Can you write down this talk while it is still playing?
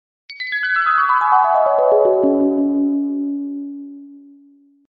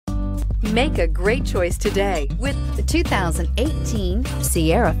Make a great choice today with the 2018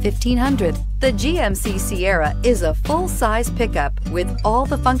 Sierra 1500. The GMC Sierra is a full-size pickup with all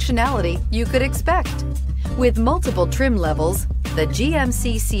the functionality you could expect. With multiple trim levels, the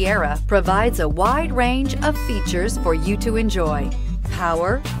GMC Sierra provides a wide range of features for you to enjoy.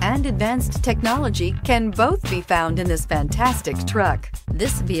 Power and advanced technology can both be found in this fantastic truck.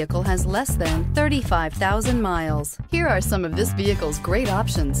 This vehicle has less than 35,000 miles. Here are some of this vehicle's great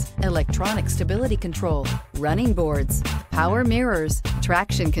options: electronic stability control, running boards, power mirrors,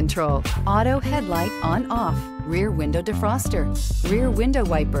 traction control, auto headlight on/off, rear window defroster, rear window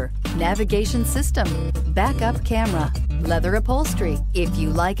wiper, navigation system, backup camera, leather upholstery. If you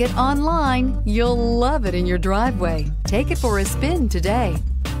like it online, you'll love it in your driveway. Take it for a spin today.